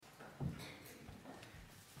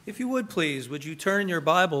If you would please, would you turn your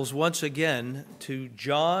Bibles once again to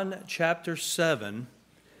John chapter 7,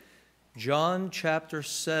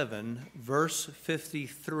 verse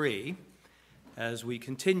 53, as we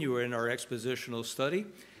continue in our expositional study.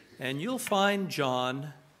 And you'll find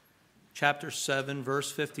John chapter 7,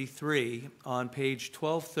 verse 53 on page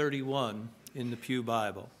 1231 in the Pew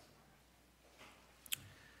Bible.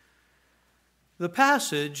 The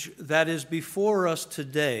passage that is before us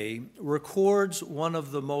today records one of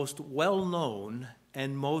the most well-known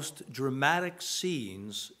and most dramatic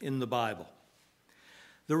scenes in the Bible.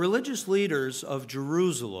 The religious leaders of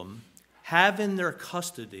Jerusalem have in their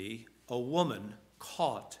custody a woman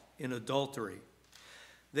caught in adultery.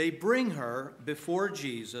 They bring her before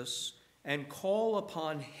Jesus and call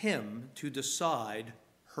upon him to decide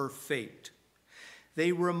her fate.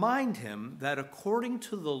 They remind him that according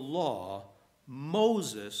to the law,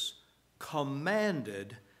 Moses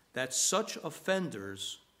commanded that such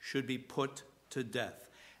offenders should be put to death,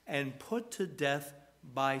 and put to death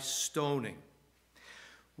by stoning.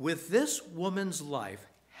 With this woman's life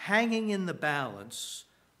hanging in the balance,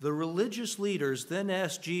 the religious leaders then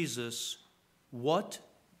asked Jesus, "What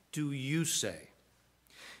do you say?"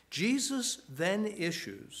 Jesus then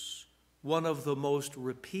issues one of the most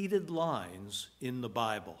repeated lines in the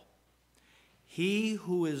Bible. "He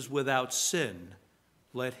who is without sin,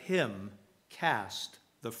 let him cast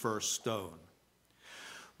the first stone."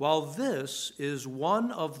 While this is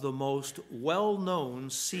one of the most well-known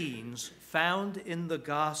scenes found in the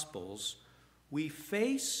Gospels, we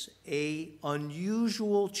face an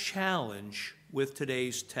unusual challenge with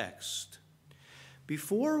today's text.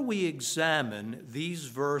 Before we examine these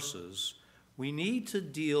verses, we need to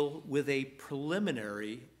deal with a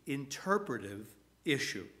preliminary interpretive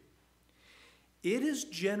issue. It is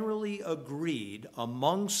generally agreed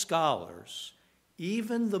among scholars,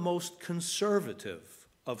 even the most conservative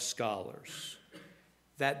of scholars,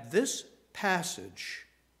 that this passage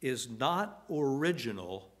is not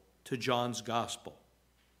original to John's gospel.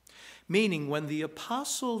 Meaning, when the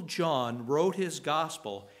Apostle John wrote his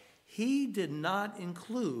gospel, he did not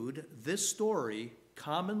include this story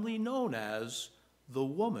commonly known as the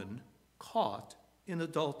woman caught in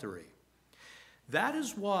adultery. That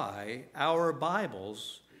is why our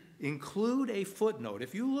Bibles include a footnote.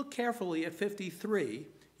 If you look carefully at 53,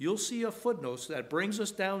 you'll see a footnote that brings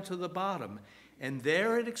us down to the bottom, and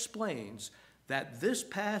there it explains that this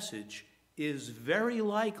passage is very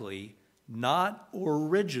likely not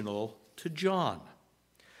original to John.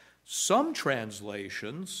 Some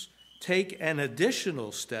translations take an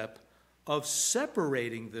additional step of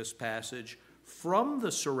separating this passage from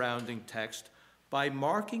the surrounding text by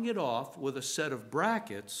marking it off with a set of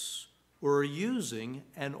brackets or using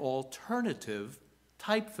an alternative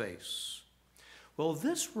typeface. Well,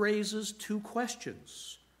 this raises two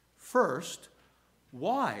questions. First,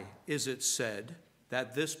 why is it said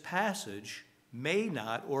that this passage may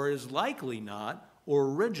not or is likely not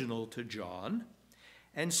original to John?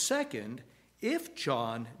 And second, if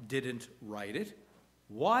John didn't write it,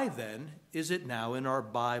 why then is it now in our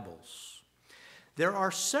Bibles? There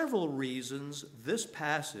are several reasons this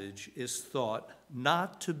passage is thought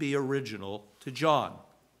not to be original to John.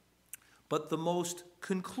 But the most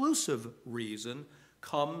conclusive reason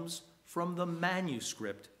comes from the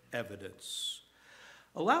manuscript evidence.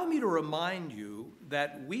 Allow me to remind you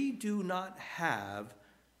that we do not have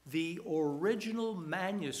the original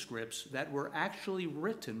manuscripts that were actually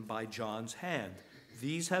written by John's hand.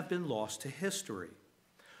 These have been lost to history.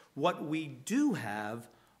 What we do have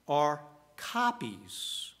are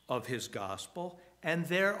copies of his gospel, and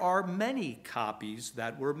there are many copies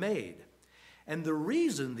that were made. And the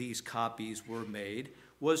reason these copies were made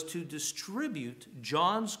was to distribute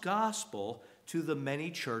John's gospel to the many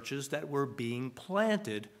churches that were being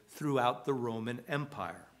planted throughout the Roman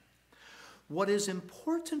Empire. What is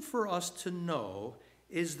important for us to know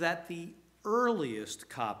is that the earliest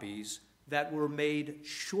copies that were made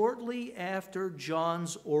shortly after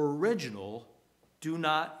John's original do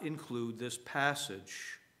not include this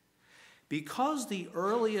passage. Because the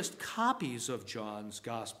earliest copies of John's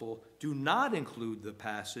gospel do not include the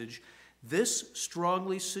passage, this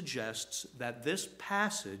strongly suggests that this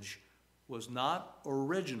passage was not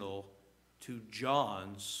original to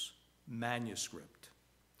John's manuscript.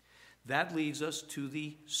 That leads us to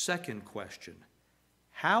the second question.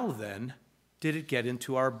 How then did it get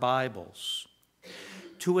into our Bibles?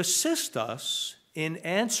 To assist us in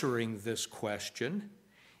answering this question,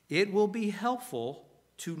 it will be helpful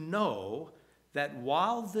to know that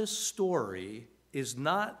while this story is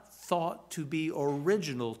not thought to be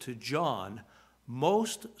original to John,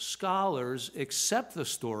 most scholars accept the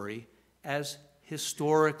story as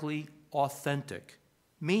historically authentic,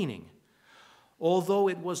 meaning, although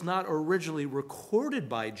it was not originally recorded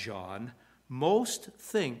by John, most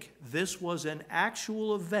think this was an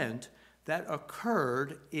actual event that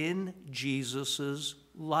occurred in Jesus'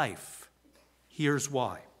 life. Here's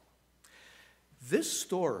why. This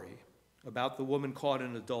story about the woman caught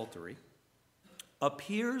in adultery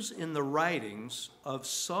appears in the writings of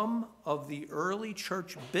some of the early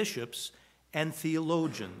church bishops and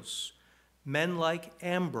theologians, men like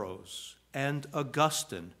Ambrose and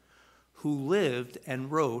Augustine, who lived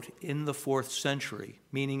and wrote in the 4th century,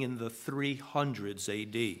 meaning in the 300s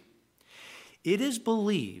AD. It is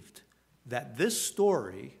believed that this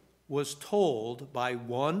story was told by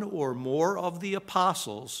one or more of the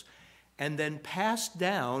apostles and then passed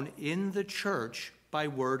down in the church by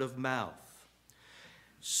word of mouth.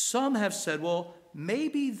 Some have said, well,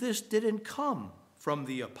 maybe this didn't come from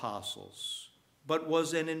the apostles, but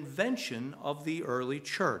was an invention of the early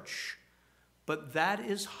church. But that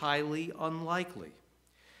is highly unlikely.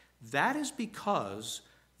 That is because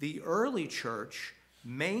the early church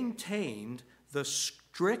maintained the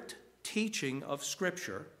strict teaching of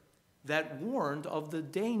Scripture that warned of the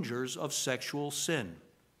dangers of sexual sin.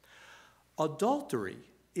 Adultery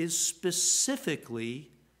is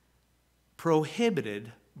specifically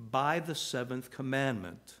prohibited by the 7th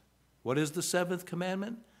commandment. What is the 7th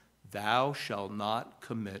commandment? Thou shalt not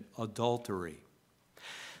commit adultery.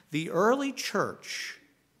 The early church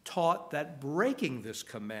taught that breaking this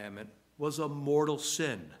commandment was a mortal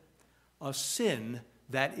sin, a sin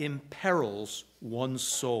that imperils one's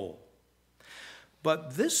soul.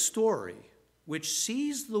 But this story, which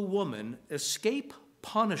sees the woman escape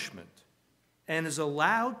punishment and is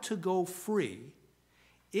allowed to go free,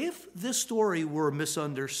 if this story were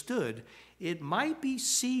misunderstood, it might be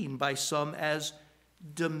seen by some as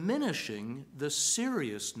diminishing the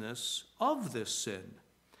seriousness of this sin.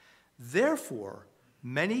 Therefore,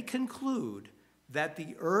 many conclude that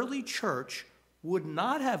the early church would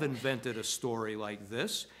not have invented a story like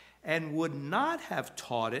this and would not have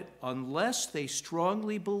taught it unless they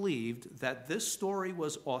strongly believed that this story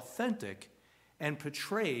was authentic and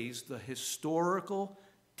portrays the historical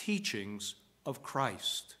teachings of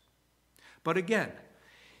Christ. But again,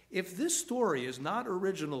 if this story is not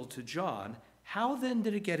original to John, how then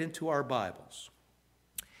did it get into our Bibles?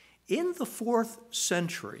 In the 4th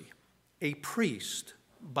century, a priest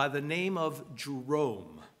by the name of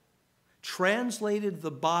Jerome translated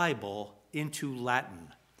the Bible into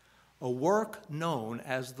Latin, a work known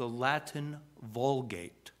as the Latin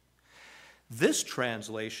Vulgate. This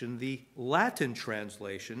translation, the Latin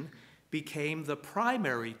translation, became the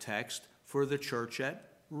primary text for the church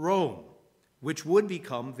at Rome, which would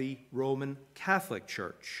become the Roman Catholic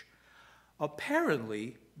Church.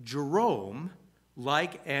 Apparently, Jerome,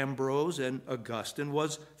 like Ambrose and Augustine,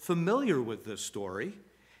 was familiar with this story,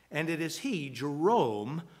 and it is he,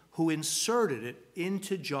 Jerome, who inserted it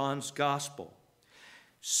into John's Gospel.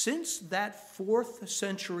 Since that 4th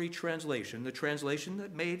century translation, the translation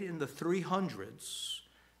that made in the 300s,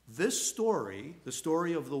 this story, the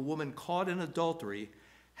story of the woman caught in adultery,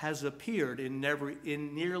 has appeared in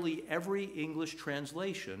nearly every English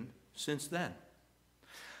translation since then.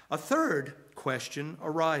 A third question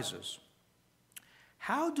arises.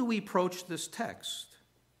 How do we approach this text?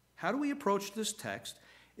 How do we approach this text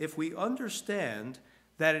if we understand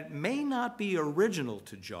that it may not be original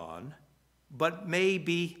to John, but may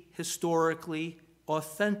be historically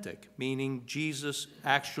authentic, meaning Jesus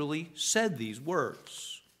actually said these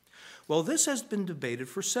words? Well, this has been debated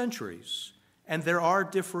for centuries, and there are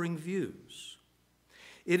differing views.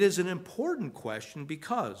 It is an important question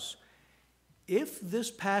because if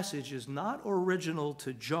this passage is not original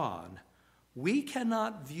to John, we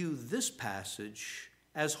cannot view this passage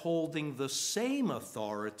as holding the same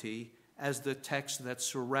authority as the text that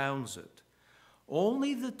surrounds it.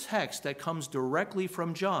 Only the text that comes directly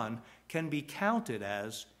from John can be counted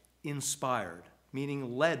as inspired,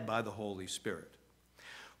 meaning led by the Holy Spirit.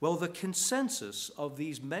 Well, the consensus of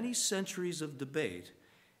these many centuries of debate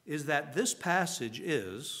is that this passage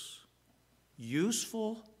is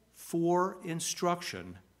useful for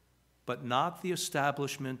instruction, but not the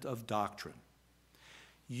establishment of doctrine.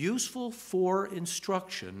 Useful for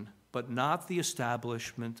instruction, but not the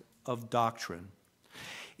establishment of doctrine.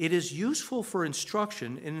 It is useful for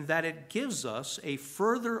instruction in that it gives us a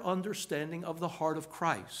further understanding of the heart of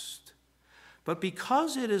Christ. But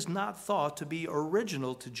because it is not thought to be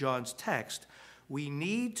original to John's text, we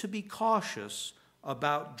need to be cautious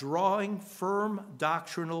about drawing firm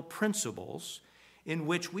doctrinal principles in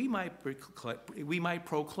which we might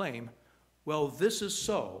proclaim, well, this is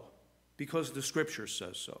so because the Scripture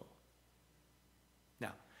says so.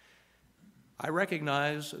 Now, I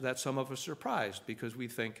recognize that some of us are surprised because we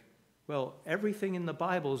think, well, everything in the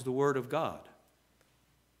Bible is the Word of God.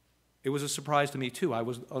 It was a surprise to me, too. I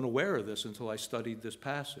was unaware of this until I studied this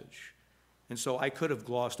passage. And so I could have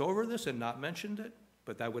glossed over this and not mentioned it,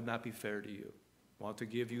 but that would not be fair to you. I want to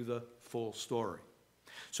give you the full story.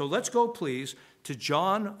 So let's go, please, to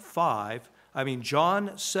John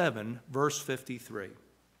 7, verse 53.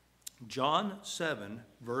 John 7,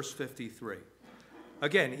 verse 53.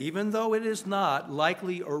 Again, even though it is not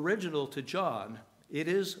likely original to John, it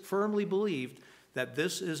is firmly believed that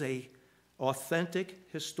this is an authentic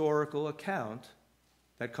historical account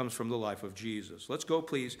that comes from the life of Jesus. Let's go,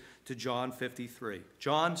 please, to John 53.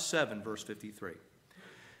 John 7, verse 53.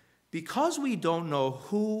 Because we don't know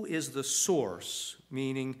who is the source,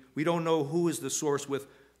 meaning we don't know who is the source with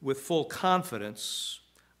full confidence,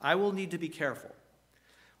 I will need to be careful.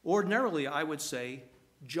 Ordinarily, I would say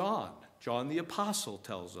John the Apostle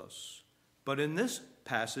tells us. But in this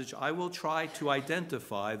passage, I will try to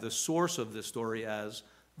identify the source of this story as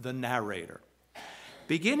the narrator.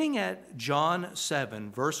 Beginning at John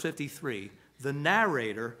 7, verse 53, the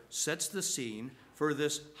narrator sets the scene for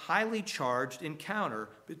this highly charged encounter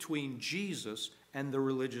between Jesus and the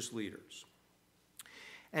religious leaders.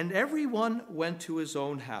 And everyone went to his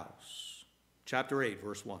own house. Chapter 8,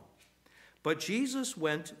 verse 1. But Jesus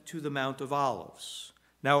went to the Mount of Olives.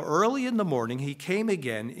 Now early in the morning he came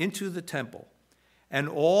again into the temple, and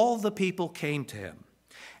all the people came to him.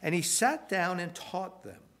 And he sat down and taught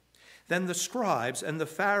them. Then the scribes and the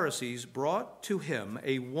Pharisees brought to him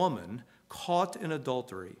a woman caught in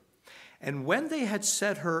adultery. And when they had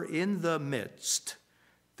set her in the midst,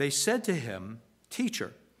 they said to him,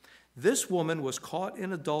 "Teacher, this woman was caught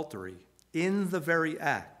in adultery in the very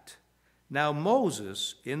act. Now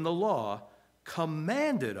Moses, in the law,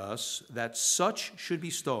 commanded us that such should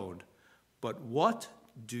be stoned. But what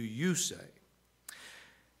do you say?"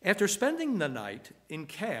 After spending the night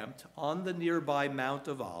encamped on the nearby Mount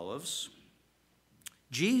of Olives,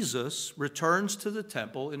 Jesus returns to the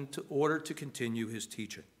temple in order to continue his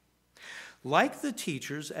teaching. Like the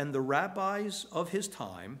teachers and the rabbis of his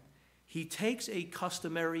time, he takes a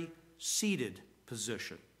customary seated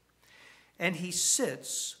position. And he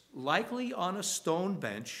sits likely on a stone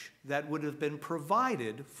bench that would have been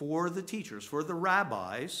provided for the teachers, for the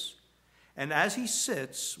rabbis. And as he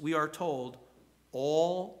sits, we are told,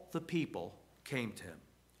 all the people came to him.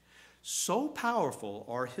 So powerful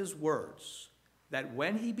are his words that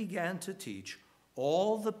when he began to teach,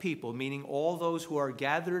 all the people, meaning all those who are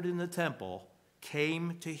gathered in the temple,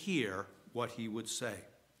 came to hear what he would say.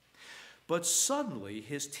 But suddenly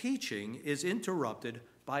his teaching is interrupted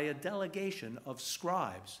by a delegation of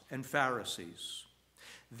scribes and Pharisees.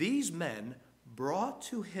 These men brought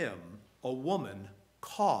to him a woman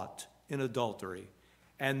caught in adultery,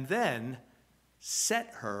 and then set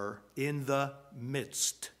her in the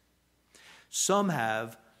midst. Some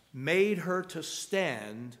have made her to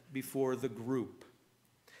stand before the group.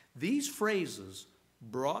 These phrases,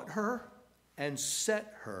 brought her and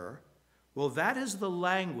set her, well, that is the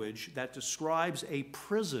language that describes a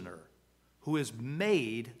prisoner who is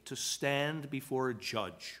made to stand before a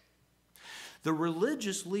judge. The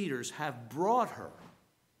religious leaders have brought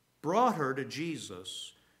her to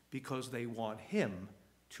Jesus because they want him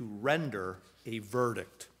to render a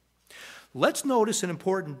verdict. Let's notice an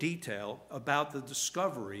important detail about the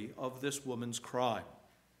discovery of this woman's crime.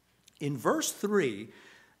 In verse 3,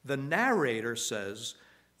 the narrator says,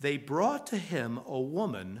 they brought to him a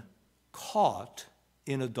woman caught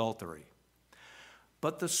in adultery.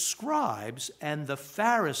 But the scribes and the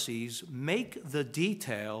Pharisees make the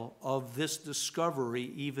detail of this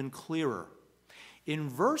discovery even clearer. In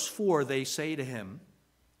verse 4, they say to him,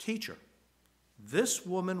 "Teacher, this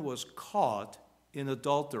woman was caught in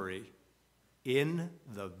adultery in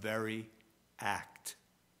the very act."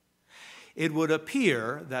 It would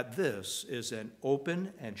appear that this is an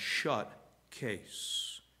open and shut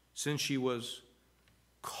case, since she was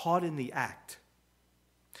caught in the act.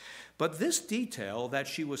 But this detail that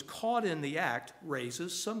she was caught in the act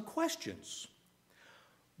raises some questions.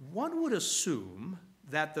 One would assume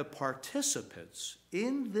that the participants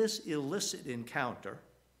in this illicit encounter,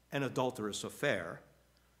 an adulterous affair,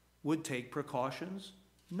 would take precautions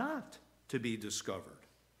not to be discovered.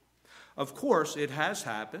 Of course, it has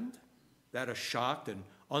happened that a shocked and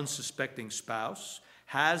unsuspecting spouse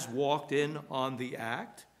has walked in on the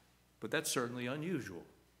act, but that's certainly unusual.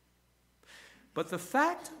 But the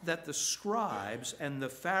fact that the scribes and the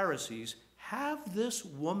Pharisees have this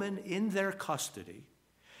woman in their custody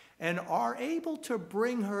and are able to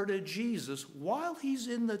bring her to Jesus while he's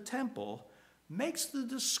in the temple makes the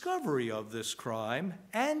discovery of this crime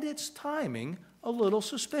and its timing a little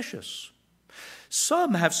suspicious.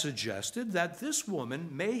 Some have suggested that this woman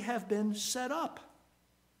may have been set up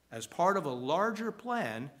as part of a larger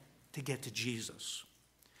plan to get to Jesus.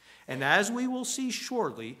 And as we will see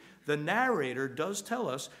shortly, the narrator does tell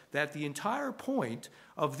us that the entire point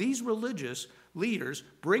of these religious leaders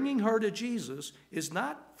bringing her to Jesus is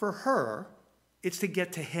not for her, it's to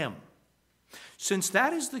get to him. Since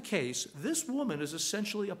that is the case, this woman is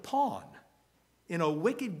essentially a pawn in a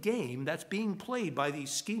wicked game that's being played by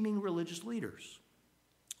these scheming religious leaders.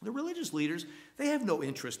 The religious leaders, they have no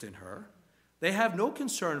interest in her. They have no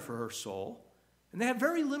concern for her soul, and they have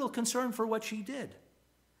very little concern for what she did.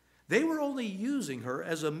 They were only using her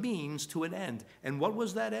as a means to an end. And what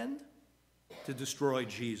was that end? To destroy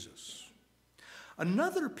Jesus.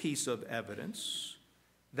 Another piece of evidence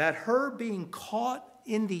that her being caught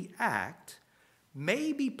in the act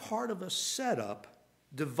may be part of a setup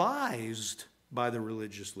devised by the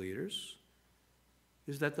religious leaders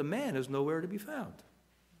is that the man is nowhere to be found.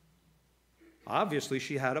 Obviously,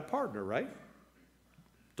 she had a partner, right?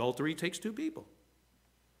 Adultery takes two people.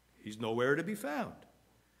 He's nowhere to be found.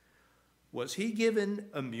 Was he given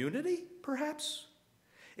immunity, perhaps?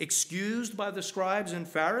 Excused by the scribes and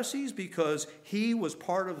Pharisees because he was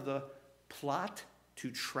part of the plot to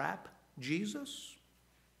trap Jesus?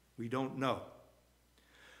 We don't know.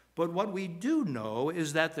 But what we do know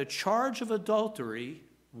is that the charge of adultery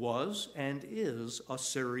was and is a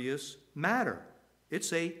serious matter.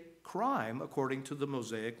 It's a crime according to the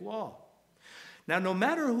Mosaic law. Now, no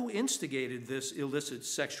matter who instigated this illicit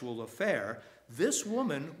sexual affair, this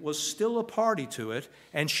woman was still a party to it,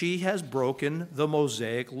 and she has broken the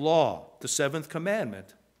Mosaic law. The seventh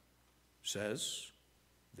commandment says,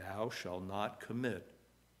 "Thou shalt not commit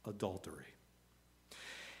adultery."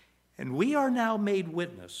 And we are now made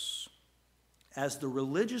witness as the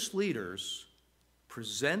religious leaders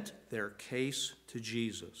present their case to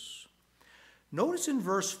Jesus. Notice in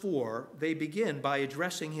verse 4, they begin by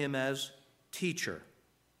addressing him as teacher.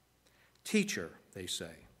 Teacher, they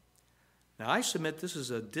say. Now, I submit this is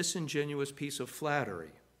a disingenuous piece of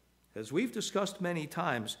flattery. As we've discussed many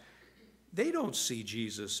times, they don't see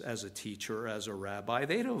Jesus as a teacher, as a rabbi.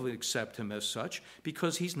 They don't accept him as such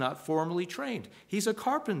because he's not formally trained. He's a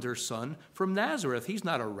carpenter's son from Nazareth. He's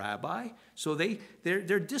not a rabbi. So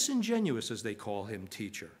they're disingenuous as they call him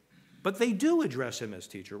teacher. But they do address him as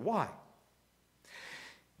teacher. Why?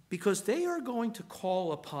 Because they are going to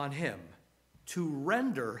call upon him to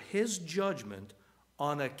render his judgment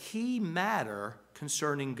on a key matter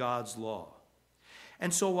concerning God's law.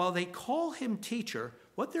 And so while they call him teacher,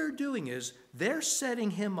 what they're doing is they're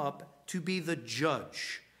setting him up to be the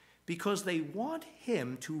judge because they want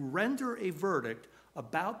him to render a verdict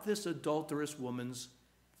about this adulterous woman's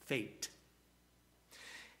fate.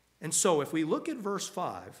 And so if we look at verse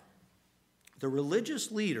 5, the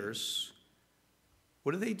religious leaders,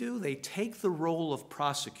 what do? They take the role of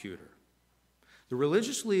prosecutor. The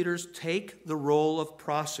religious leaders take the role of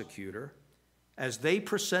prosecutor as they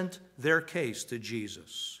present their case to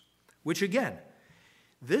Jesus, which again,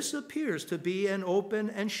 this appears to be an open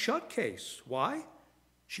and shut case. Why?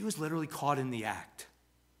 She was literally caught in the act.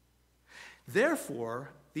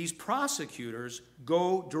 Therefore, these prosecutors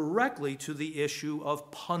go directly to the issue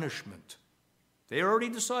of punishment. They already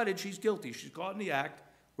decided she's guilty. She's caught in the act.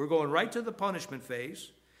 We're going right to the punishment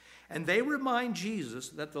phase. And they remind Jesus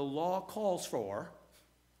that the law calls for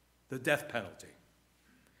the death penalty.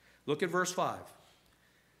 Look at verse 5.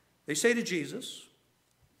 They say to Jesus,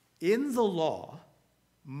 "In the law,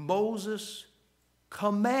 Moses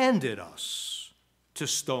commanded us to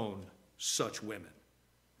stone such women.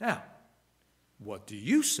 Now, what do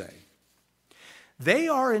you say?" They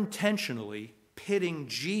are intentionally pitting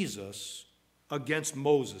Jesus against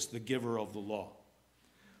Moses, the giver of the law.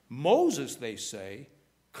 Moses, they say,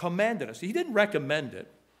 commanded us. He didn't recommend it.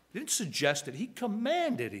 He didn't suggest it. He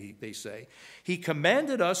commanded, they say. He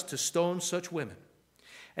commanded us to stone such women.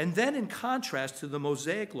 And then in contrast to the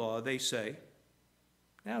Mosaic law, they say,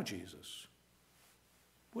 "Now, Jesus,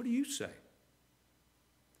 what do you say?"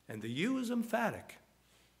 And the "you" is emphatic.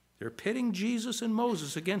 They're pitting Jesus and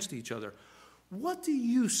Moses against each other. What do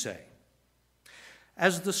you say?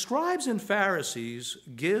 As the scribes and Pharisees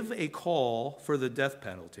give a call for the death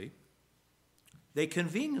penalty, they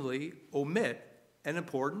conveniently omit an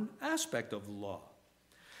important aspect of the law.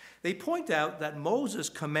 They point out that Moses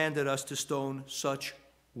commanded us to stone such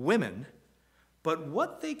women, but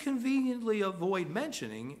what they conveniently avoid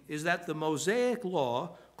mentioning is that the Mosaic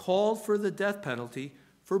law called for the death penalty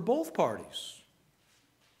for both parties,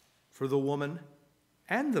 for the woman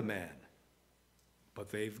and the man. But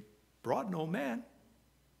they've brought no man,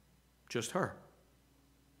 just her.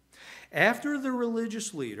 After the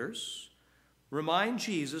religious leaders remind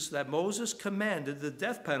Jesus that Moses commanded the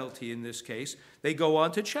death penalty in this case, they go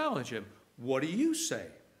on to challenge him. What do you say?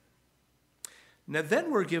 Now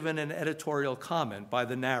then we're given an editorial comment by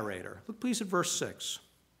the narrator. Look please at verse 6.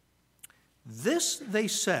 This they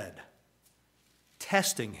said,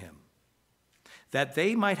 testing him, that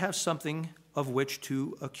they might have something of which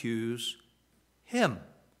to accuse him.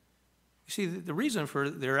 You see, the reason for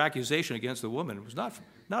their accusation against the woman was not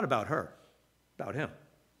about her, about him.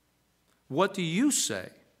 What do you say?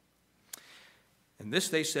 And this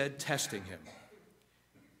they said, testing him.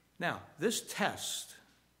 Now, this test,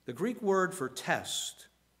 the Greek word for test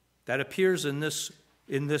that appears in this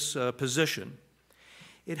position,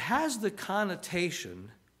 it has the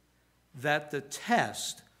connotation that the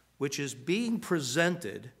test which is being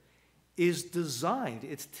presented is designed,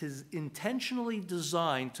 it's intentionally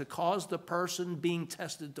designed to cause the person being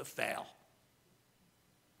tested to fail.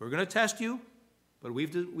 We're going to test you, but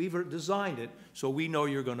we've designed it so we know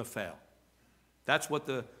you're going to fail. That's what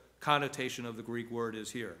the connotation of the Greek word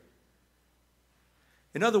is here.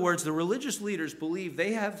 In other words, the religious leaders believe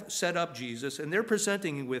they have set up Jesus and they're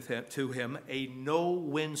presenting to him a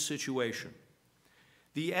no-win situation.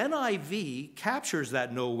 The NIV captures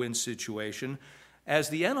that no-win situation as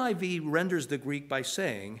the NIV renders the Greek by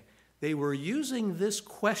saying they were using this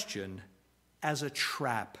question as a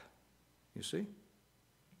trap. You see?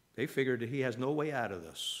 They figured that he has no way out of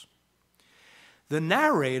this. The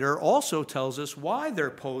narrator also tells us why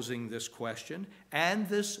they're posing this question and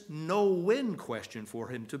this no-win question for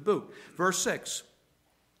him to boot. Verse 6,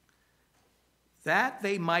 that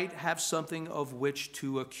they might have something of which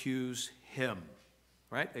to accuse him.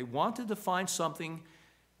 Right? They wanted to find something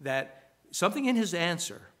in his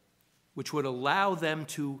answer which would allow them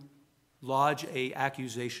to lodge an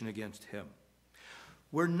accusation against him.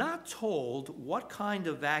 We're not told what kind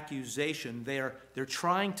of accusation they're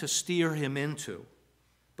trying to steer him into,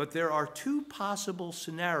 but there are two possible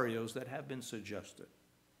scenarios that have been suggested.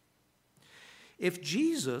 If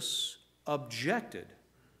Jesus objected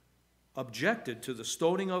to the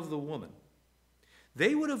stoning of the woman,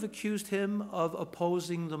 they would have accused him of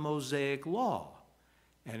opposing the Mosaic law.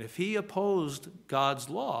 And if he opposed God's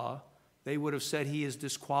law, they would have said he is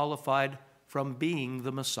disqualified from being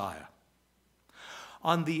the Messiah.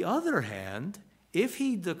 On the other hand, if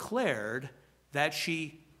he declared that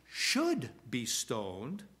she should be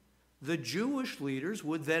stoned, the Jewish leaders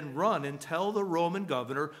would then run and tell the Roman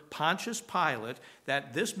governor, Pontius Pilate,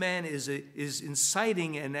 that this man is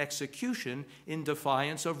inciting an execution in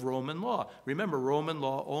defiance of Roman law. Remember, Roman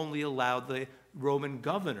law only allowed the Roman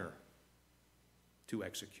governor to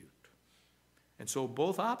execute. And so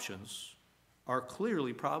both options are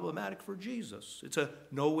clearly problematic for Jesus. It's a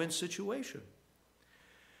no-win situation.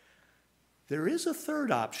 There is a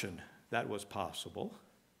third option that was possible.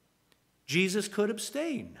 Jesus could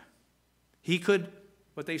abstain. He could,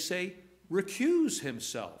 what they say, recuse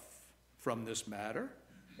himself from this matter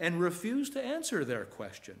and refuse to answer their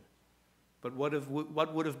question. But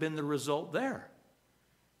what would have been the result there?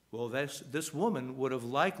 Well, this woman would have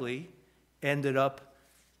likely ended up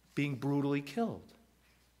being brutally killed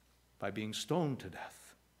by being stoned to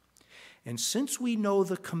death. And since we know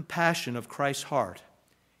the compassion of Christ's heart,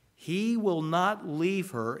 he will not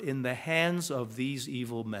leave her in the hands of these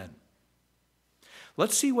evil men.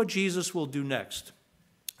 Let's see what Jesus will do next.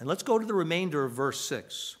 And let's go to the remainder of verse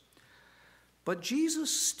 6. But Jesus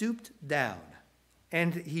stooped down,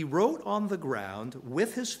 and he wrote on the ground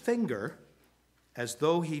with his finger as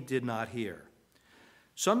though he did not hear.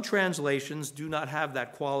 Some translations do not have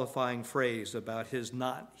that qualifying phrase about his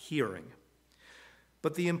not hearing.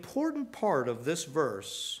 But the important part of this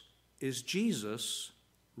verse is Jesus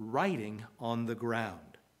writing on the ground.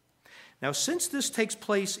 Now, since this takes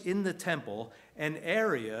place in the temple, an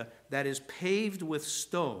area that is paved with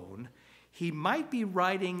stone, he might be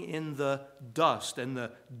writing in the dust and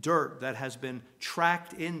the dirt that has been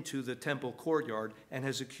tracked into the temple courtyard and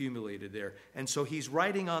has accumulated there. And so he's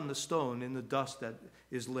writing on the stone in the dust that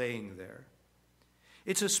is laying there.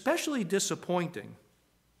 It's especially disappointing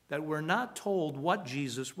that we're not told what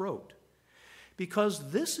Jesus wrote,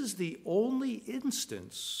 because this is the only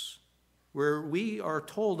instance where we are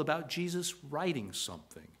told about Jesus writing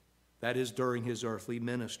something, that is, during his earthly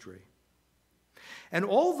ministry. And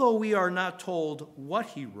although we are not told what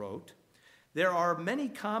he wrote, there are many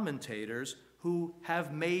commentators who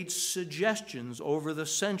have made suggestions over the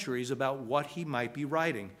centuries about what he might be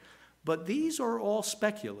writing. But these are all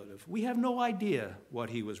speculative. We have no idea what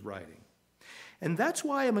he was writing. And that's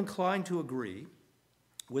why I'm inclined to agree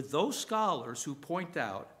with those scholars who point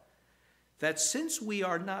out that since we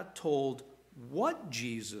are not told what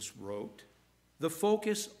Jesus wrote, the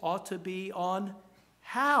focus ought to be on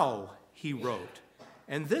how he wrote.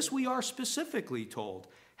 And this we are specifically told.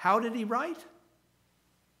 How did he write?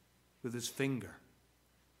 With his finger.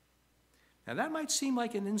 Now that might seem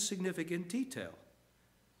like an insignificant detail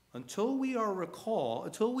until we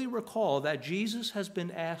recall that Jesus has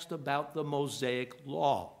been asked about the Mosaic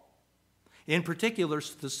law. In particular,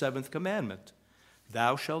 the seventh commandment,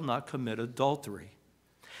 thou shalt not commit adultery.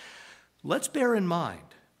 Let's bear in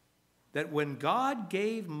mind that when God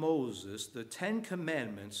gave Moses the 10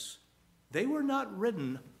 commandments, they were not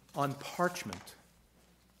written on parchment.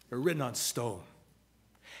 They were written on stone.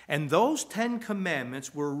 And those 10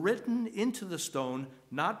 commandments were written into the stone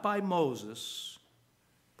not by Moses,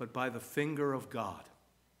 but by the finger of God.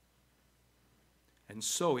 And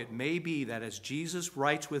so it may be that as Jesus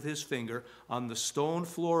writes with his finger on the stone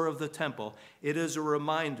floor of the temple, it is a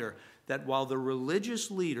reminder that while the religious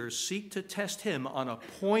leaders seek to test him on a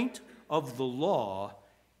point of the law,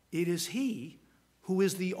 it is he who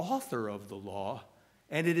is the author of the law,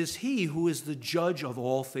 and it is he who is the judge of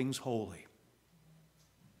all things holy.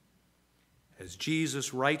 As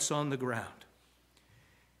Jesus writes on the ground,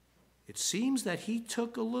 it seems that he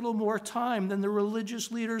took a little more time than the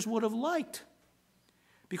religious leaders would have liked.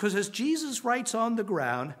 Because as Jesus writes on the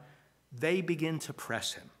ground, they begin to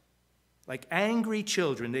press him. Like angry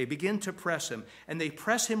children, they begin to press him, and they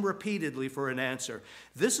press him repeatedly for an answer.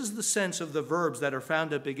 This is the sense of the verbs that are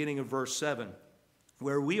found at the beginning of verse 7,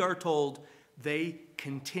 where we are told they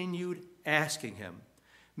continued asking him,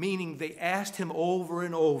 meaning they asked him over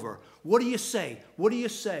and over, what do you say? What do you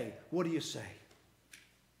say? What do you say?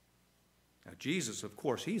 Now, Jesus, of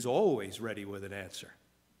course, he's always ready with an answer.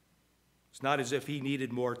 It's not as if he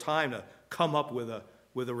needed more time to come up with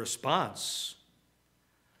a response.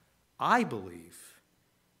 I believe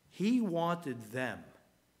he wanted them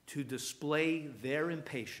to display their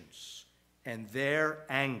impatience and their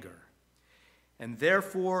anger, and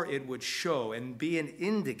therefore it would show and be an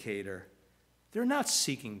indicator they're not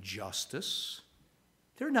seeking justice.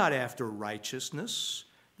 They're not after righteousness.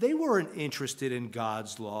 They weren't interested in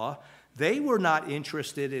God's law. They were not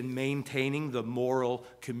interested in maintaining the moral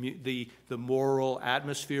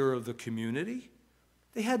atmosphere of the community.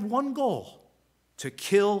 They had one goal: to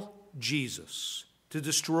kill Jesus, to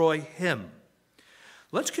destroy him.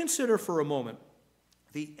 Let's consider for a moment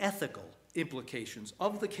the ethical implications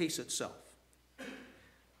of the case itself.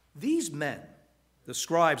 These men, the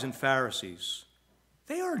scribes and Pharisees,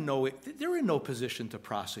 they're in no position to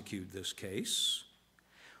prosecute this case.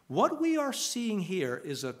 What we are seeing here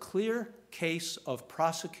is a clear case of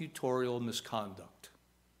prosecutorial misconduct.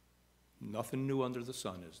 Nothing new under the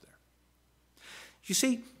sun, is there? You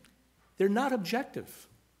see, they're not objective,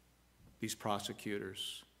 these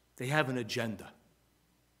prosecutors. They have an agenda.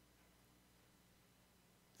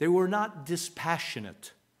 They were not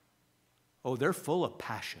dispassionate. Oh, they're full of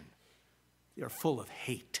passion. They're full of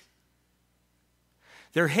hate.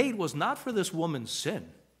 Their hate was not for this woman's sin.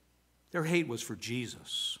 Their hate was for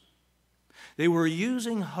Jesus. They were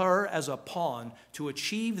using her as a pawn to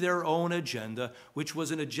achieve their own agenda, which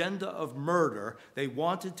was an agenda of murder. They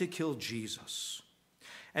wanted to kill Jesus.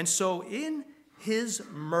 And so in his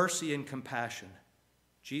mercy and compassion,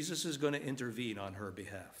 Jesus is going to intervene on her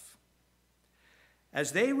behalf.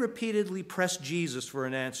 As they repeatedly press Jesus for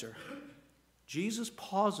an answer, Jesus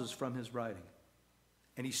pauses from his writing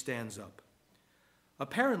and he stands up.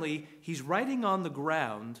 Apparently, he's writing on the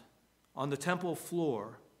ground, on the temple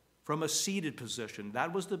floor, from a seated position.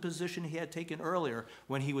 That was the position he had taken earlier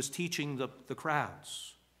when he was teaching the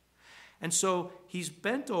crowds. And so he's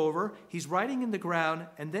bent over, he's writing in the ground,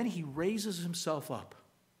 and then he raises himself up.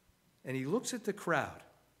 And he looks at the crowd,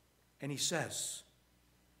 and he says,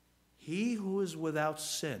 "He who is without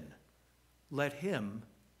sin, let him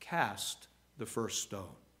cast the first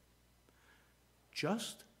stone."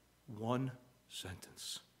 Just one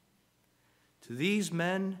sentence. To these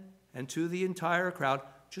men and to the entire crowd,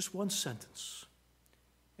 just one sentence.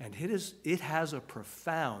 And it has a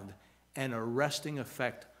profound and arresting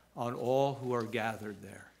effect on all who are gathered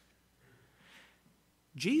there.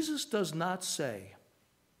 Jesus does not say,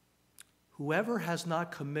 "Whoever has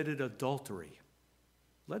not committed adultery,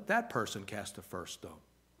 let that person cast the first stone."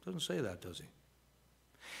 Doesn't say that, does he?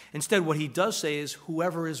 Instead, what he does say is,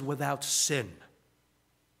 "Whoever is without sin,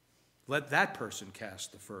 let that person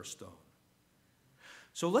cast the first stone."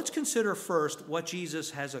 So let's consider first what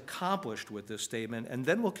Jesus has accomplished with this statement, and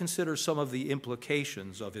then we'll consider some of the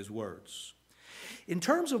implications of his words. In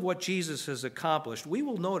terms of what Jesus has accomplished, we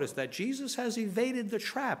will notice that Jesus has evaded the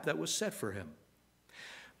trap that was set for him.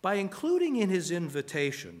 By including in his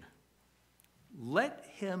invitation let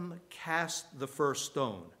him cast the first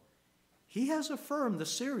stone. He has affirmed the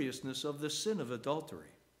seriousness of the sin of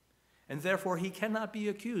adultery, and therefore he cannot be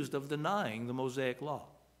accused of denying the Mosaic law.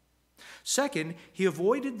 Second, he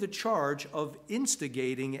avoided the charge of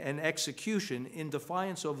instigating an execution in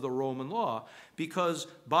defiance of the Roman law, because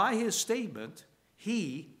by his statement,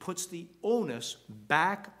 he puts the onus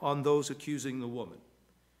back on those accusing the woman.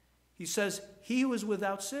 He says, he who is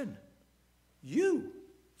without sin, you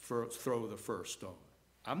throw the first stone.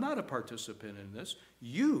 I'm not a participant in this.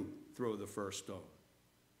 You throw the first stone.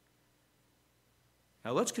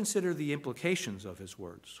 Now let's consider the implications of his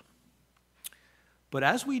words. But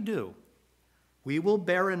as we do, we will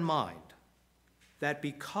bear in mind that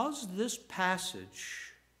because this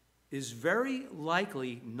passage is very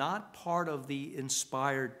likely not part of the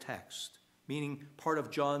inspired text, meaning part of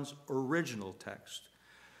John's original text,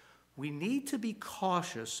 we need to be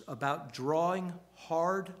cautious about drawing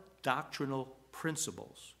hard doctrinal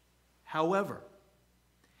principles. However,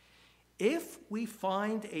 if we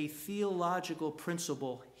find a theological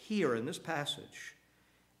principle here in this passage,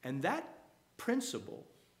 and that principle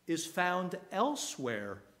is found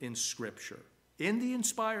elsewhere in Scripture, in the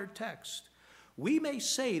inspired text, we may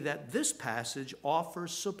say that this passage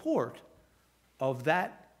offers support of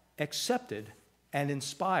that accepted and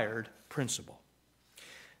inspired principle.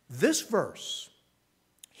 This verse,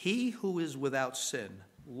 he who is without sin,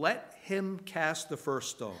 let him cast the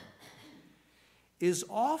first stone, is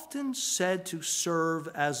often said to serve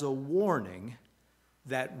as a warning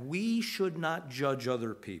that we should not judge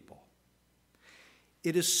other people.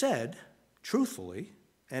 It is said, truthfully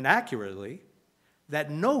and accurately,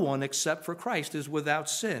 that no one except for Christ is without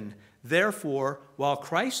sin. Therefore, while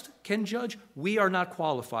Christ can judge, we are not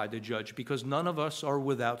qualified to judge because none of us are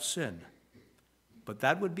without sin. But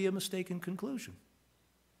that would be a mistaken conclusion.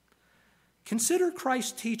 Consider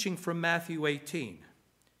Christ's teaching from Matthew 18.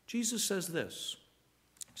 Jesus says this.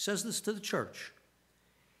 He says this to the church.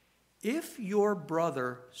 If your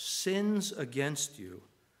brother sins against you,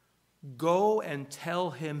 go and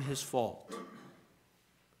tell him his fault.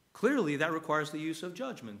 Clearly, that requires the use of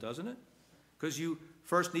judgment, doesn't it? Because you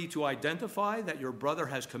first need to identify that your brother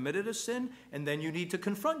has committed a sin, and then you need to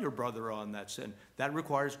confront your brother on that sin. That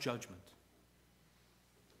requires judgment.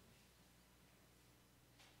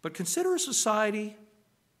 But consider a society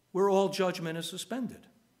where all judgment is suspended.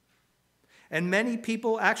 And many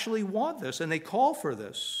people actually want this, and they call for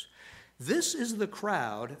this. This is the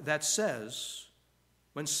crowd that says,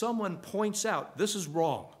 when someone points out, this is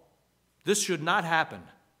wrong, this should not happen,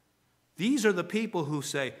 these are the people who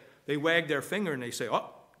say, they wag their finger and they say,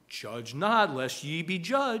 oh, judge not, lest ye be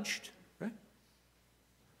judged. Right?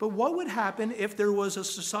 But what would happen if there was a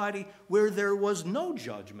society where there was no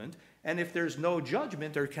judgment? And if there's no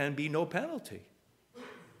judgment, there can be no penalty.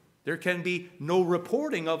 There can be no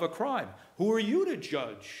reporting of a crime. Who are you to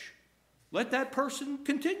judge? Let that person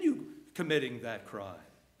continue committing that crime.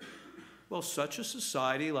 Well, such a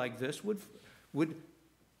society like this would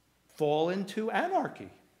fall into anarchy,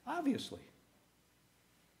 obviously.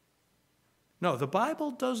 No, the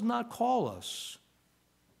Bible does not call us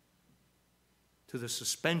to the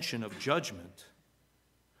suspension of judgment.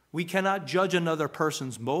 We cannot judge another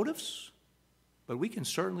person's motives, but we can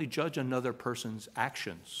certainly judge another person's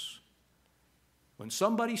actions. When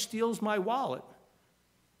somebody steals my wallet,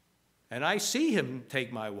 and I see him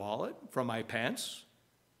take my wallet from my pants,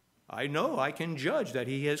 I know I can judge that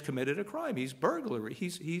he has committed a crime. He's burglary.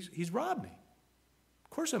 He's robbed me. Of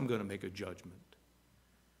course I'm going to make a judgment.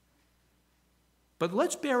 But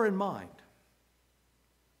let's bear in mind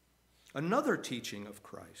another teaching of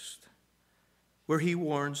Christ where he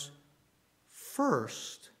warns,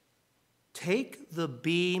 first, take the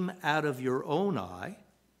beam out of your own eye,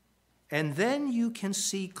 and then you can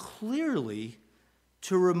see clearly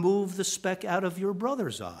to remove the speck out of your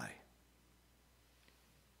brother's eye.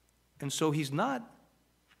 And so he's not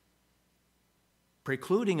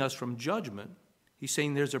precluding us from judgment. He's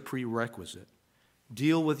saying there's a prerequisite.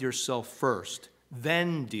 Deal with yourself first,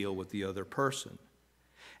 then deal with the other person.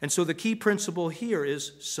 And so the key principle here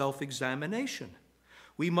is self-examination.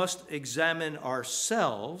 We must examine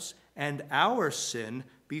ourselves and our sin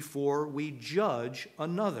before we judge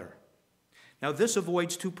another. Now, this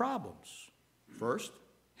avoids two problems. First,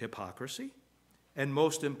 hypocrisy, and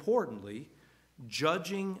most importantly,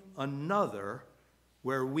 judging another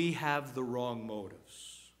where we have the wrong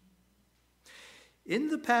motives. In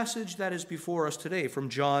the passage that is before us today from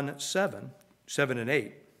John 7 and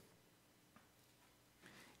 8,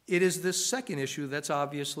 it is this second issue that's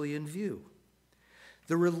obviously in view.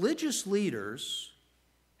 The religious leaders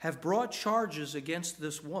have brought charges against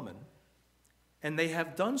this woman and they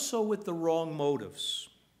have done so with the wrong motives.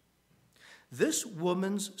 This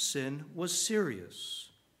woman's sin was serious,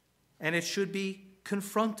 and it should be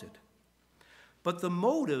confronted. But the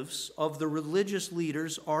motives of the religious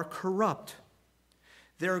leaders are corrupt.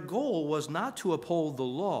 Their goal was not to uphold the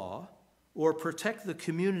law or protect the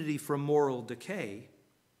community from moral decay.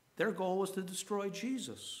 Their goal was to destroy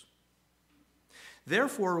Jesus.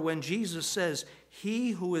 Therefore, when Jesus says,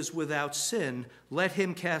 "He who is without sin, let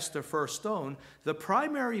him cast the first stone," the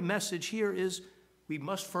primary message here is we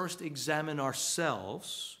must first examine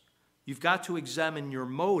ourselves. You've got to examine your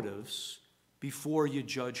motives before you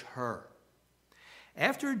judge her.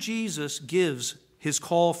 After Jesus gives his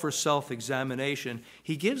call for self-examination,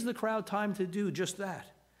 he gives the crowd time to do just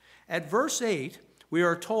that. At verse 8, we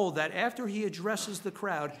are told that after he addresses the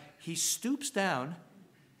crowd, he stoops down,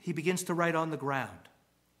 he begins to write on the ground.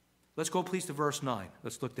 Let's go please to verse 9.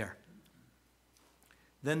 Let's look there.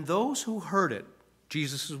 Then those who heard it,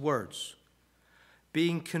 Jesus' words,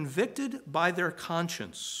 being convicted by their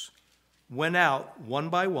conscience, went out one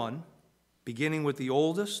by one, beginning with the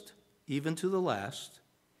oldest, even to the last,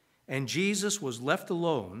 and Jesus was left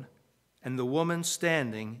alone, and the woman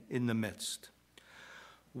standing in the midst.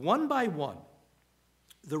 One by one,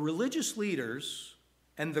 the religious leaders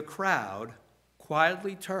and the crowd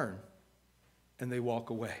quietly turn, and they walk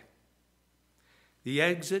away. The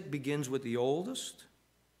exit begins with the oldest,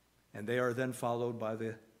 and they are then followed by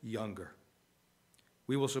the younger.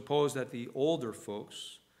 We will suppose that the older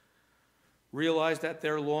folks realized that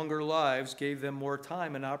their longer lives gave them more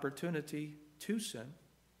time and opportunity to sin,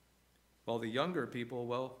 while the younger people,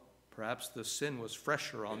 well, perhaps the sin was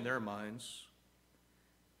fresher on their minds,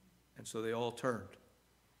 and so they all turned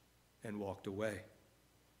and walked away.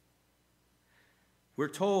 We're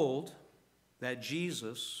told that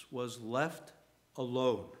Jesus was left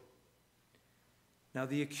alone. Now,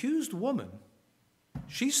 the accused woman,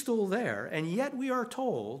 she's still there, and yet we are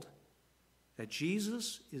told that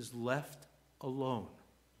Jesus is left alone.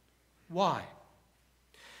 Why?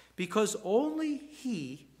 Because only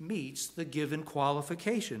he meets the given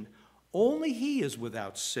qualification. Only he is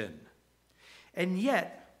without sin. And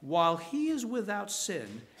yet, while he is without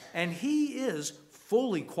sin, and he is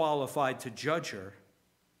fully qualified to judge her,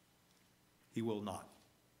 he will not.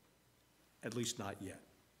 At least not yet.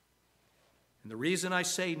 And the reason I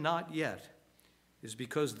say not yet is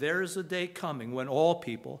because there is a day coming when all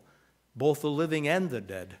people, both the living and the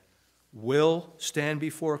dead, will stand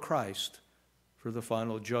before Christ for the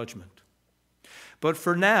final judgment. But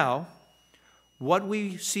for now, what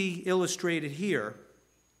we see illustrated here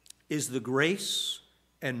is the grace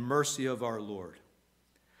and mercy of our Lord.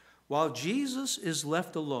 While Jesus is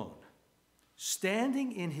left alone,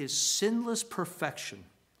 standing in his sinless perfection,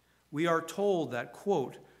 we are told that,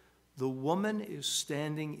 quote, the woman is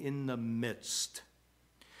standing in the midst.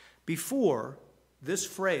 Before, this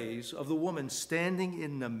phrase of the woman standing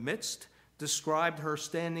in the midst described her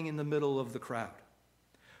standing in the middle of the crowd.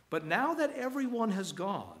 But now that everyone has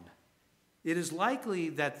gone, it is likely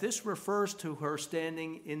that this refers to her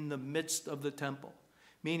standing in the midst of the temple,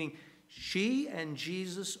 meaning she and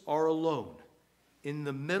Jesus are alone in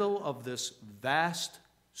the middle of this vast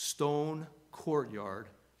stone courtyard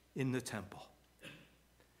in the temple.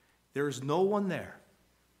 There is no one there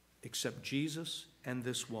except Jesus and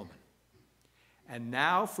this woman. And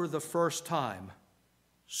now, for the first time,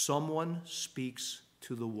 someone speaks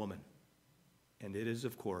to the woman. And it is,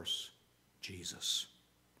 of course, Jesus.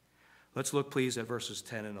 Let's look, please, at verses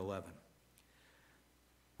 10 and 11.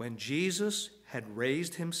 When Jesus had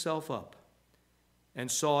raised himself up and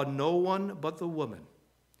saw no one but the woman,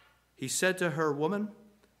 he said to her, "Woman,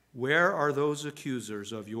 where are those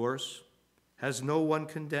accusers of yours? Has no one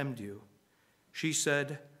condemned you?" She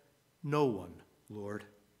said, "No one, Lord."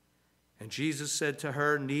 And Jesus said to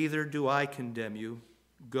her, "Neither do I condemn you.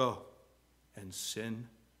 Go and sin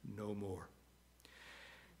no more."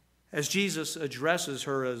 As Jesus addresses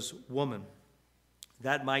her as woman,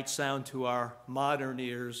 that might sound to our modern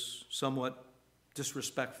ears somewhat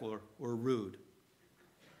disrespectful or rude.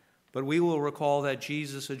 But we will recall that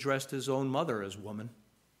Jesus addressed his own mother as woman.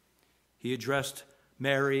 He addressed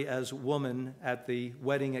Mary as woman at the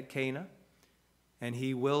wedding at Cana, and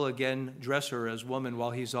he will again address her as woman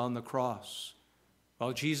while he's on the cross.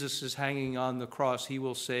 While Jesus is hanging on the cross, he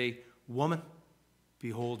will say, "Woman,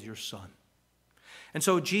 behold your son." And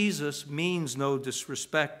so Jesus means no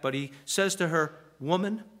disrespect, but he says to her,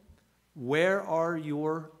 "Woman, where are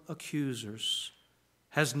your accusers?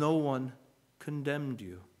 Has no one condemned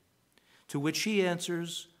you?" To which she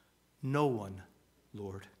answers, "No one,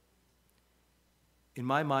 Lord." In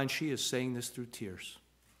my mind, she is saying this through tears.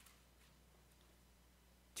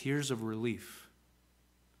 Tears of relief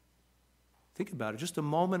Think about it. Just a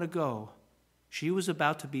moment ago, she was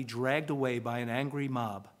about to be dragged away by an angry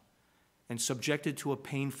mob and subjected to a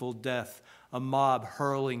painful death, a mob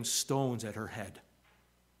hurling stones at her head.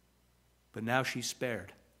 But now she's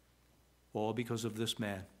spared, all because of this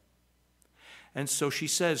man. And so she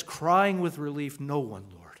says, crying with relief, "No one,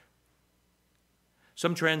 Lord."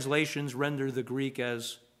 Some translations render the Greek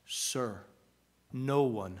as "Sir." No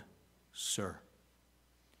one, Sir.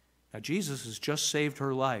 Now Jesus has just saved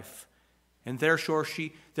her life, and therefore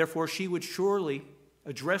she would surely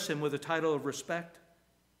address him with a title of respect,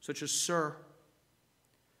 such as Sir.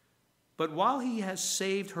 But while he has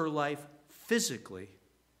saved her life physically,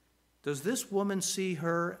 does this woman see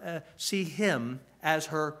him as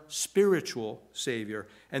her spiritual Savior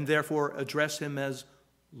and therefore address him as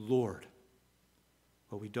Lord?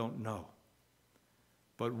 Well, we don't know.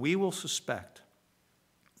 But we will suspect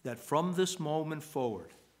that from this moment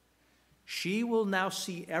forward, she will now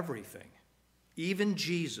see everything, even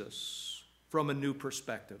Jesus, from a new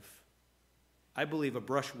perspective. I believe a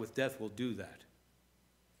brush with death will do that.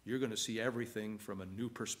 You're going to see everything from a new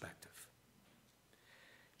perspective.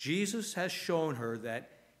 Jesus has shown her that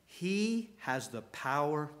he has the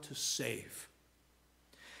power to save.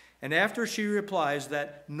 And after she replies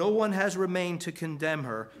that no one has remained to condemn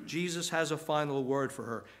her, Jesus has a final word for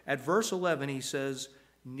her. At verse 11, he says,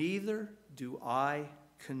 "Neither do I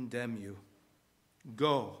condemn you.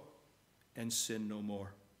 Go and sin no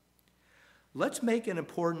more." Let's make an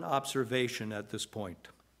important observation at this point.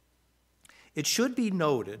 It should be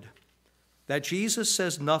noted that Jesus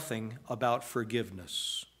says nothing about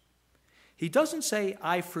forgiveness. He doesn't say,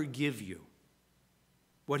 "I forgive you."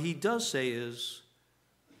 What he does say is,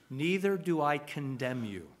 "Neither do I condemn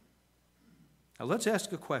you." Now let's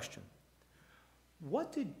ask a question.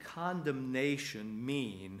 What did condemnation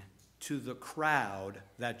mean to the crowd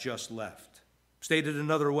that just left? Stated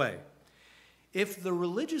another way, if the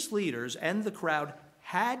religious leaders and the crowd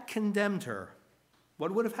had condemned her,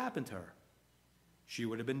 what would have happened to her? She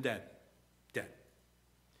would have been dead.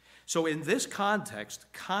 So in this context,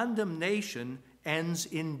 condemnation ends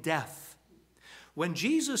in death. When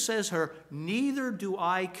Jesus says to her, "Neither do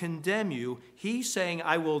I condemn you," he's saying,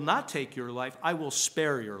 "I will not take your life, I will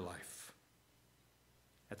spare your life."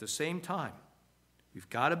 At the same time, we've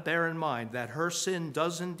got to bear in mind that her sin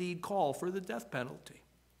does indeed call for the death penalty.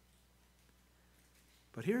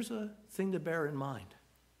 But here's a thing to bear in mind.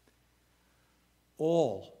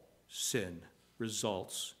 All sin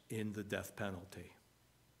results in the death penalty.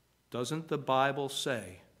 Doesn't the Bible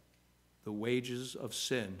say the wages of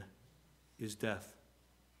sin is death?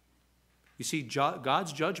 You see,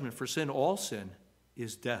 God's judgment for sin, all sin,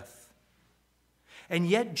 is death. And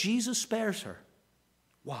yet Jesus spares her.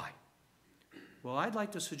 Why? Well, I'd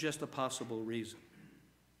like to suggest a possible reason.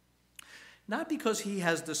 Not because he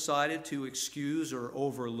has decided to excuse or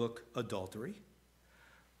overlook adultery,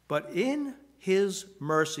 but in his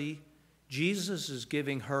mercy, Jesus is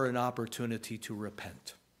giving her an opportunity to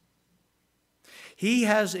repent. He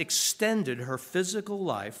has extended her physical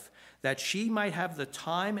life that she might have the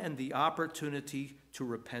time and the opportunity to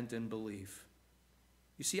repent and believe.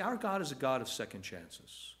 You see, our God is a God of second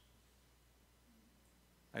chances.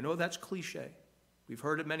 I know that's cliche. We've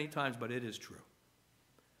heard it many times, but it is true.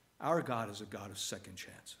 Our God is a God of second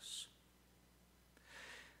chances.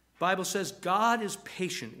 The Bible says God is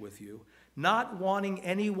patient with you, not wanting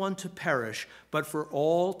anyone to perish, but for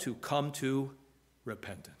all to come to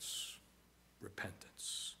repentance.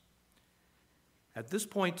 Repentance. At this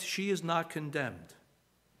point, she is not condemned,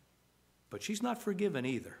 but she's not forgiven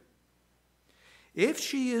either. If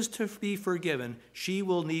she is to be forgiven, she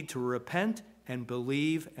will need to repent and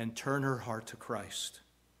believe and turn her heart to Christ.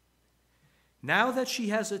 Now that she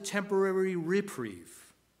has a temporary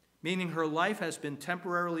reprieve, meaning her life has been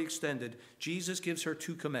temporarily extended, Jesus gives her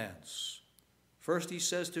two commands. First, he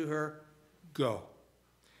says to her, "Go,"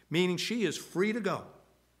 meaning she is free to go.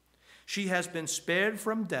 She has been spared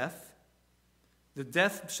from death, the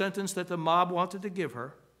death sentence that the mob wanted to give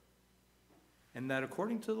her, and that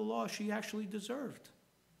according to the law she actually deserved.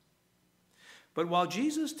 But while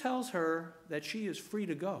Jesus tells her that she is free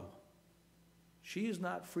to go, she is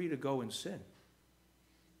not free to go in sin.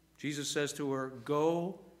 Jesus says to her,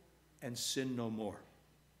 "Go and sin no more."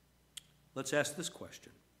 Let's ask this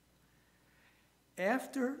question.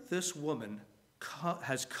 After this woman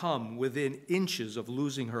has come within inches of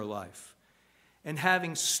losing her life and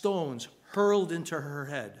having stones hurled into her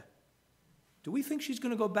head, do we think she's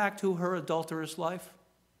going to go back to her adulterous life?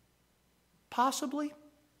 Possibly,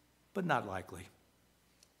 but not likely.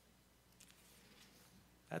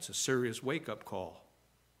 That's a serious wake-up call,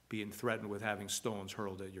 being threatened with having stones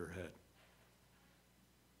hurled at your head.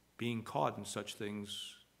 being caught in such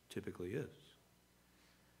things typically is.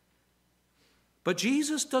 But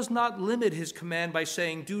Jesus does not limit his command by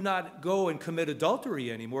saying, do not go and commit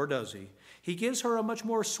adultery anymore, does he? He gives her a much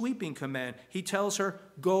more sweeping command. He tells her,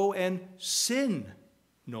 go and sin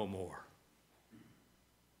no more.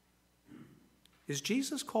 Is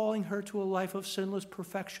Jesus calling her to a life of sinless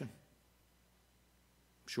perfection?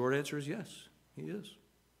 Short answer is yes, he is.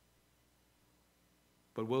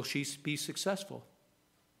 But will she be successful?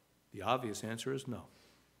 The obvious answer is no.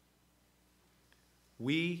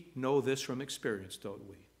 We know this from experience, don't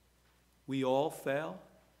we? We all fail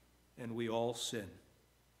and we all sin.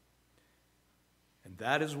 And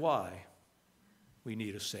that is why we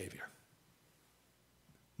need a Savior.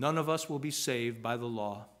 None of us will be saved by the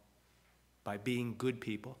law, by being good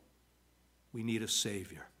people. We need a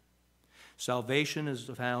Savior. Salvation is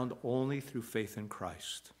found only through faith in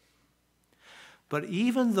Christ. But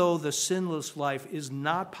even though the sinless life is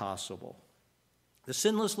not possible, the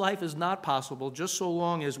sinless life is not possible just so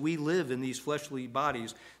long as we live in these fleshly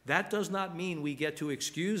bodies, that does not mean we get to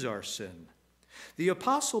excuse our sin. The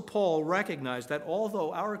Apostle Paul recognized that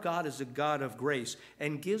although our God is a God of grace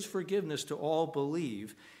and gives forgiveness to all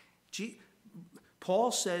believe,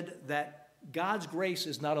 Paul said that God's grace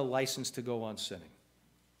is not a license to go on sinning.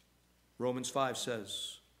 Romans 5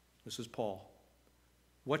 says, this is Paul,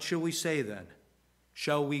 what shall we say then?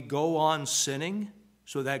 Shall we go on sinning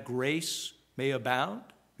so that grace may abound?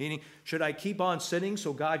 Meaning, should I keep on sinning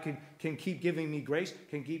so God can keep giving me grace,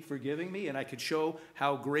 can keep forgiving me, and I could show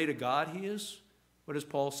how great a God he is? What does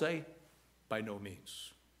Paul say? By no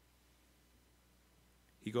means.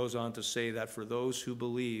 He goes on to say that for those who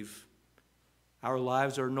believe, our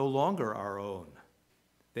lives are no longer our own.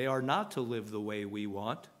 They are not to live the way we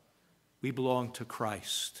want. We belong to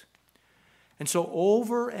Christ. And so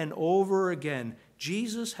over and over again,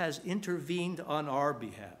 Jesus has intervened on our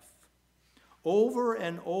behalf. Over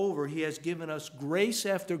and over, he has given us grace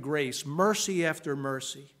after grace, mercy after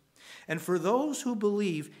mercy. And for those who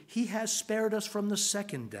believe, he has spared us from the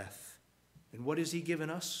second death. And what has he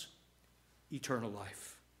given us? Eternal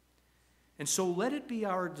life. And so let it be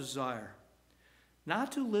our desire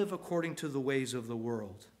not to live according to the ways of the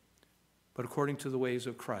world, but according to the ways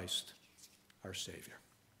of Christ, our Savior.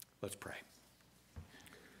 Let's pray.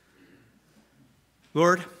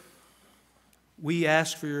 Lord, we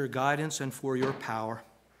ask for your guidance and for your power.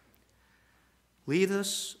 Lead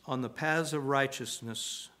us on the paths of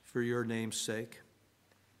righteousness for your name's sake.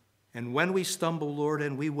 And when we stumble, Lord,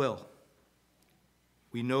 and we will,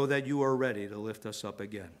 we know that you are ready to lift us up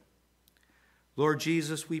again. Lord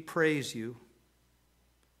Jesus, we praise you.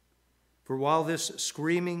 For while this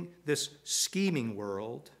scheming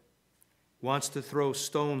world wants to throw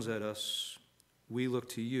stones at us, we look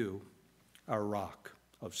to you, our rock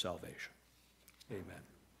of salvation. Amen.